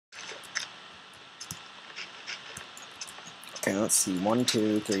Okay, let's see. 1,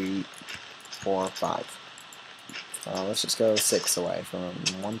 2, 3, 4, 5. Let's just go 6 away from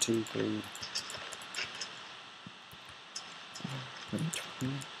 1, 2, 3. 1,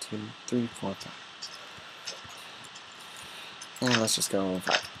 2, 3, 4, 5. And let's just go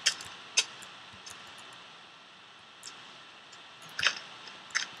 5.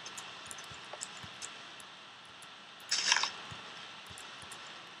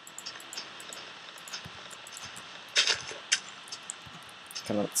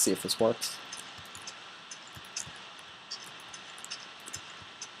 Okay, let's see if this works.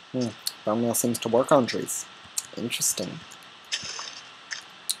 Bone meal seems to work on trees. Interesting.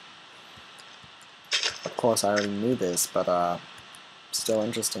 Of course, I already knew this, but still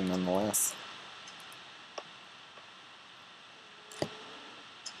interesting nonetheless.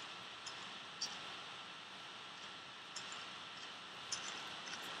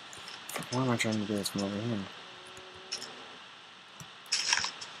 Why am I trying to do this from over here?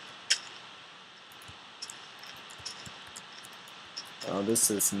 Oh,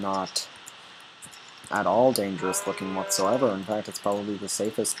 this is not at all dangerous looking whatsoever. In fact, it's probably the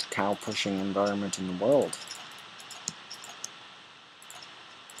safest cow pushing environment in the world.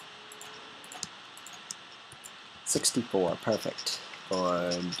 $64, perfect for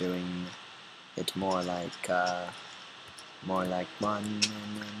doing it more like 1, and then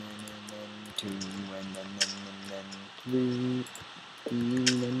 2, and then 3, and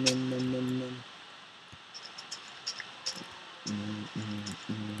then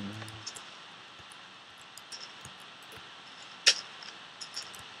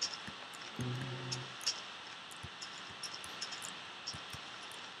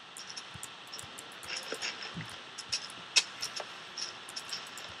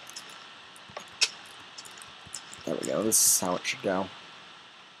there we go, this is how it should go.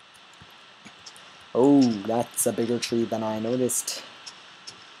 Oh, that's a bigger tree than I noticed.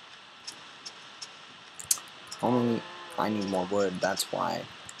 Only I need more wood, that's why.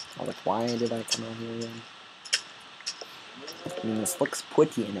 I was like, why did I come out here again? I mean, this looks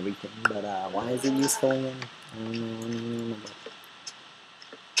pretty and everything, but why is it useful again? I don't even remember.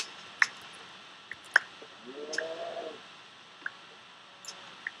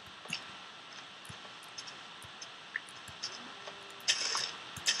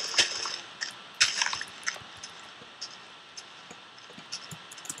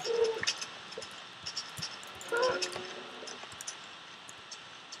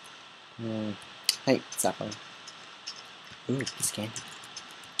 Hey, sapling. Ooh, piece of candy.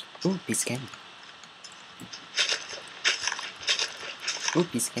 Ooh, piece of candy. Ooh,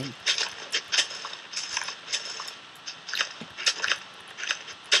 piece of candy.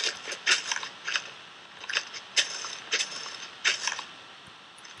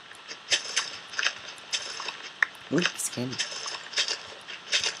 Ooh, piece of candy.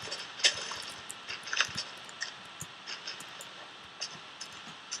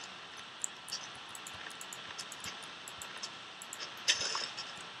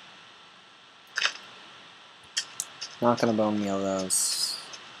 Not gonna bone meal those.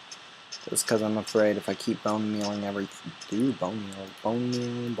 Just because I'm afraid if I keep bone mealing everything. Ooh, bone meal, bone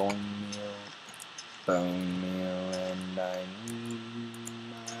meal, bone meal, bone meal, and I need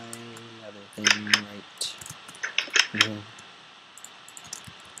my other thing right here.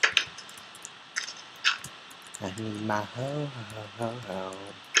 I need my ho.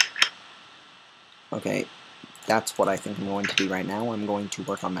 Okay, that's what I think I'm going to do right now. I'm going to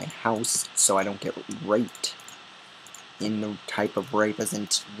work on my house so I don't get raped. In the type of rape, as in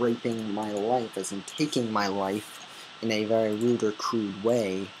raping my life, as in taking my life in a very rude or crude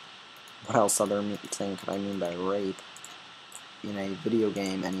way. What else other thing could I mean by rape? In a video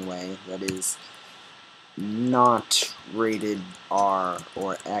game, anyway, that is not rated R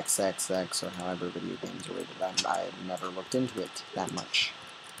or XXX or however video games are rated. I've never looked into it that much.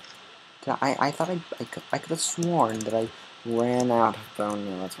 I thought I could have sworn that I ran out of bone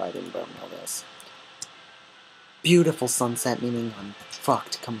meal. That's why I didn't bone meal this. Beautiful sunset, meaning I'm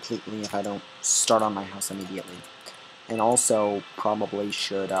fucked completely if I don't start on my house immediately. And also, probably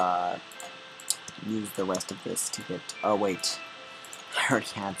should use the rest of this to get... Oh, wait. I already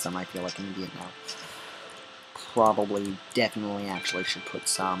had some. I feel like an idiot now. Probably, definitely, actually should put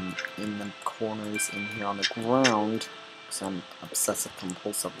some in the corners in here on the ground, because I'm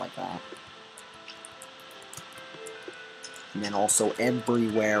obsessive-compulsive like that. And then also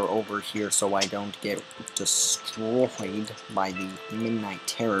everywhere over here so I don't get destroyed by the midnight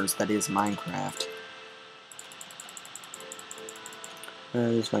terrors that is Minecraft.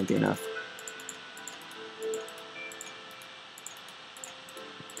 This might be enough.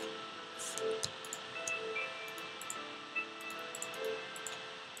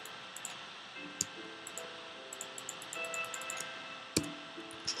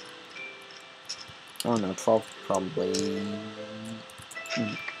 Oh no, 12 probably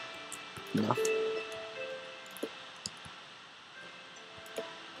enough.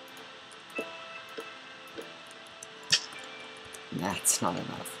 That's not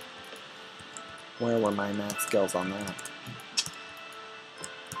enough. Where were my math skills on that?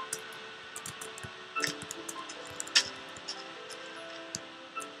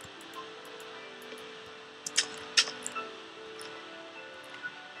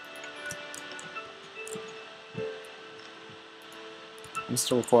 I'm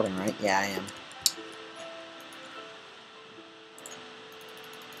still recording, right? Yeah, I am.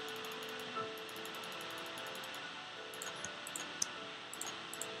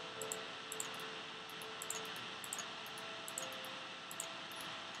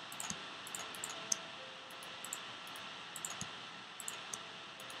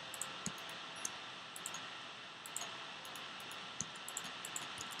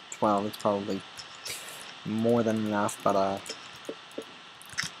 Well, it's probably more than enough, but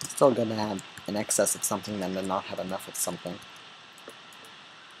still good to have an excess of something than to not have enough of something.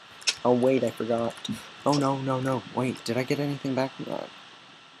 Oh wait, I forgot. Oh no. Wait, did I get anything back from that?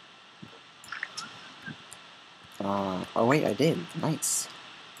 Oh wait, I did. Nice.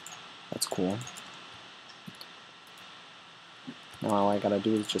 That's cool. Now all I gotta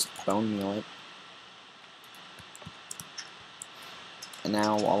do is just bone meal it. And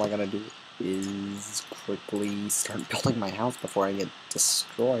now all I gotta do is quickly start building my house before I get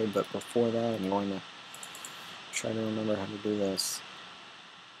destroyed, but before that I'm going to try to remember how to do this.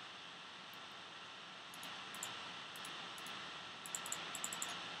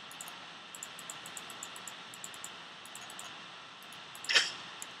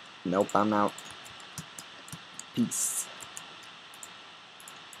 Nope, I'm out. Peace.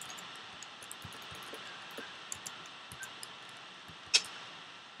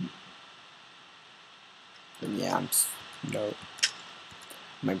 But yeah, no.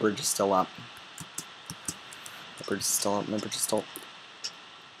 My bridge is still up. My bridge is still up. My bridge is still.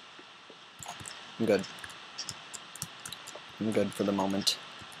 I'm good. I'm good for the moment.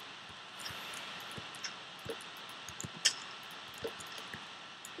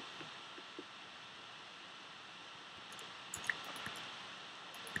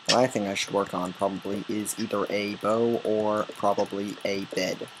 What I think I should work on probably is either a bow or probably a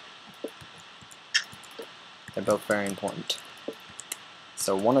bed. They're both very important.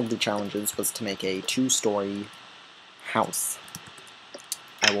 So one of the challenges was to make a 2-story house.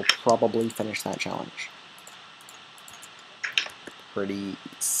 I will probably finish that challenge pretty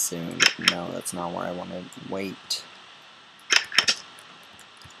soon. No, that's not where I want to wait.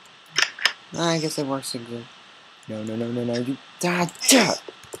 I guess it works again. No, you...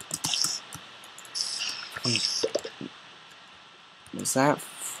 Was that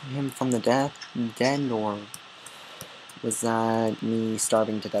him from the dead, or was that me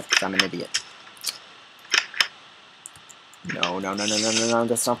starving to death because I'm an idiot? No,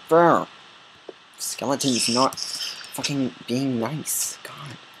 that's not fair! Skeleton's not fucking being nice.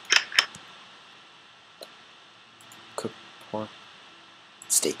 God. Cooked pork.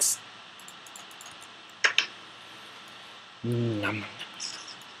 Steaks. Nom.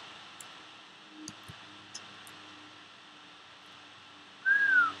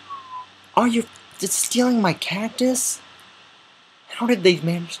 Are you stealing my cactus? How did they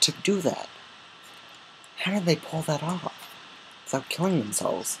manage to do that? How did they pull that off without killing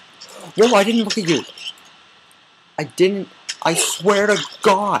themselves? Whoa, I didn't look at you. I swear to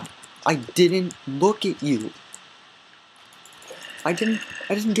God, I didn't look at you. I didn't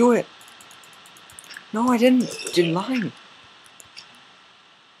do it. No, I didn't. You're lying.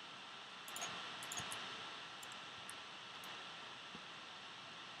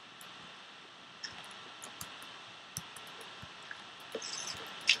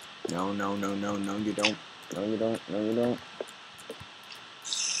 No, you don't. No, you don't.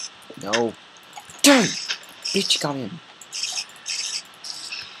 No. Damn! Bitch got in.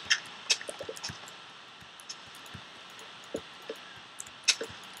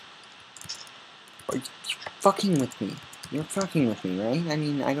 Are you fucking with me? You're fucking with me, right? I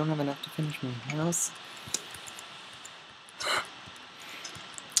mean, I don't have enough to finish my house.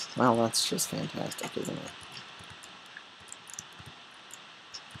 Well, that's just fantastic, isn't it?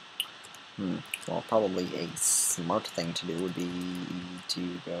 Well, probably a smart thing to do would be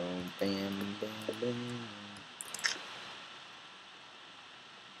to go bam, bam, bam.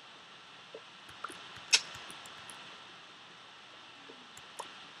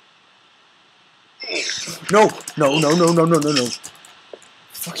 No!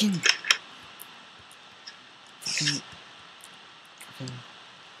 Fucking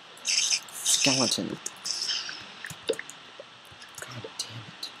skeleton. God damn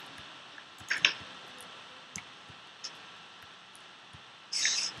it.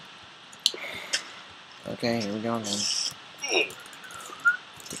 Okay, here we go again.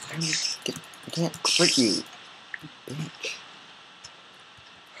 I can't trick you, bitch.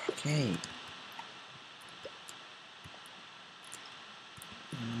 Okay.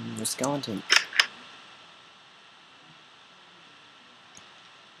 Your skeleton.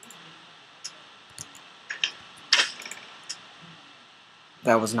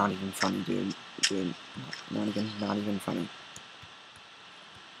 That was not even funny, dude. Dude, not even funny.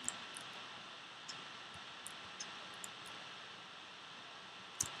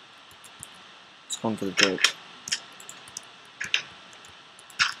 It's going for the dirt.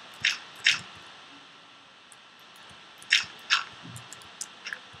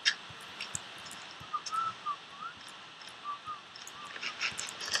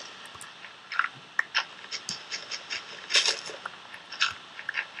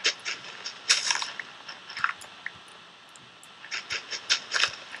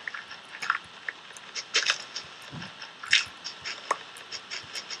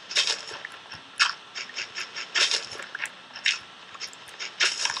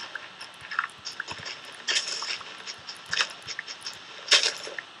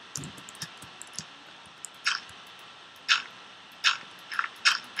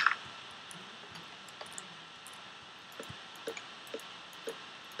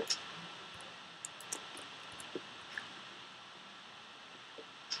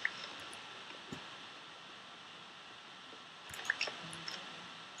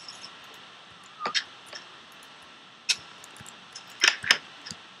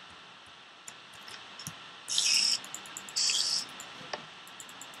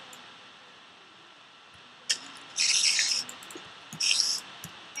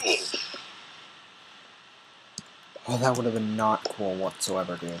 Oh, that would have been not cool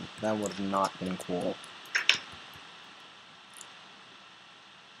whatsoever, dude. That would have not been cool.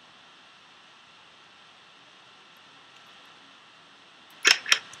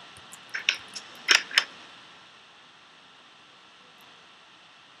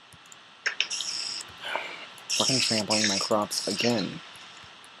 Fucking trampling my crops again.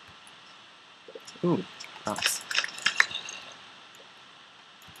 Ooh, crops.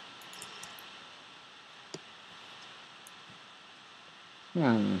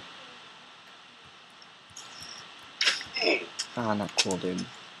 Ah, not cool, dude.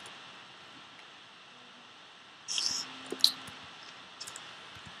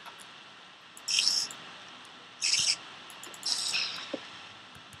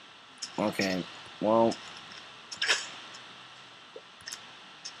 Okay, well...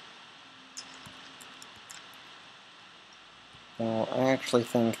 Well, I actually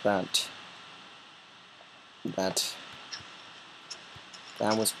think that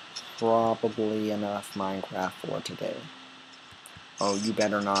was probably enough Minecraft for today. Oh, you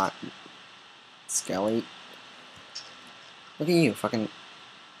better not, Skelly. Look at you, fucking...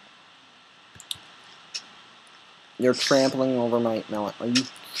 You're trampling over my melon. Are you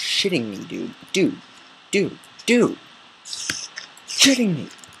shitting me, dude? Dude! Shitting me!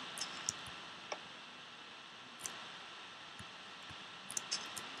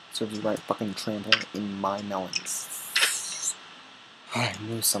 Serves you right, fucking trampling in my melons. I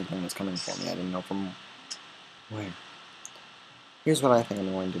knew something was coming for me. I didn't know from where. Here's what I think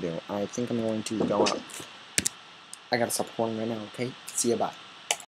I'm going to do. I think I'm going to go out. I gotta stop recording right now, okay? See ya, bye.